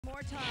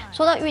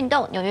说到运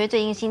动，纽约最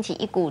近兴起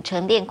一股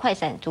晨练快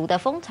闪族的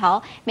风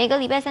潮，每个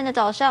礼拜三的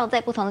早上，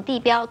在不同的地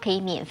标可以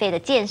免费的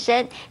健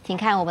身。请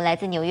看我们来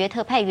自纽约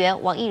特派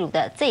员王一如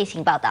的最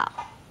新报道。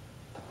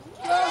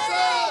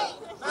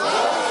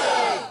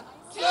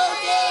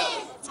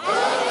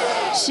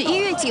 11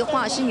月计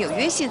划是纽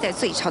约现在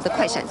最潮的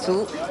快闪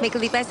族，每个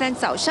礼拜三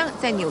早上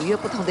在纽约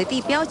不同的地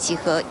标集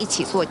合，一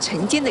起做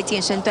晨间的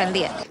健身锻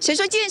炼。谁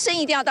说健身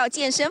一定要到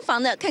健身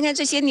房呢？看看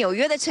这些纽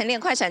约的晨练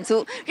快闪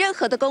族，任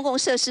何的公共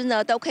设施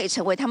呢，都可以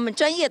成为他们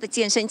专业的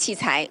健身器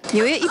材。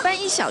纽约一般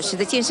1小时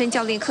的健身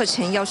教练课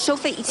程要收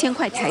费1000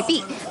块台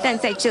币，但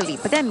在这里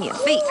不但免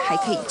费，还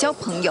可以交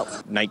朋友。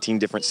19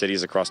 different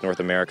cities across North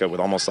America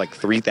with almost like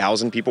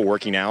 3,000 people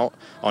working out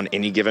on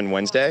any given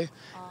Wednesday.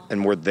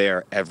 And we're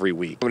there every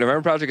week. The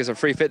November Project is a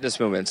free fitness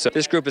movement, so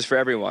this group is for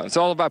everyone. It's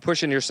all about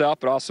pushing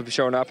yourself, but also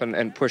showing up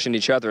and pushing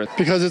each other.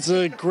 Because it's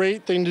a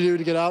great thing to do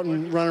to get out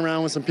and run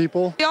around with some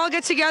people. We all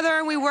get together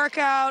and we work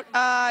out.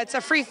 It's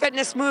a free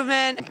fitness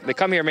movement. They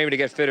come here maybe to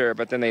get fitter,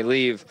 but then they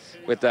leave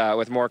with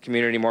more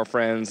community, more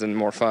friends, and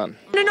more fun.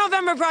 The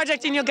November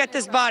Project and you'll get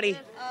this body.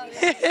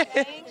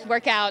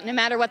 Work out no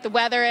matter what the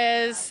weather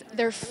is.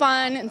 They're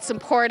fun and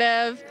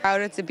supportive.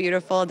 It's a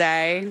beautiful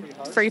day.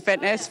 Free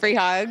fitness, free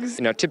hugs.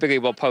 You know, typically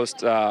we'll post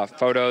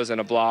photos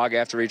and a blog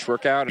after each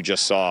workout. We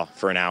just saw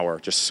for an hour,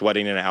 just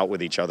sweating it out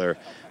with each other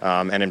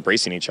and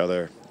embracing each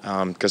other.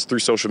 Because through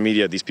social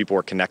media, these people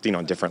are connecting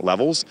on different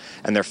levels,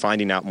 and they're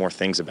finding out more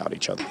things about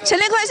each other. 晨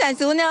练快闪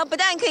族呢，不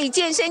但可以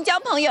健身交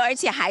朋友，而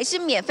且还是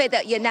免费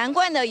的，也难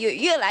怪呢，有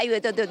越来越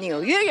多的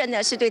纽约人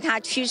呢是对他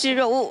趋之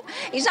若鹜。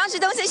以上是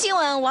东森新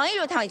闻王一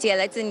如、唐伟杰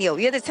来自纽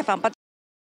约的采访报道。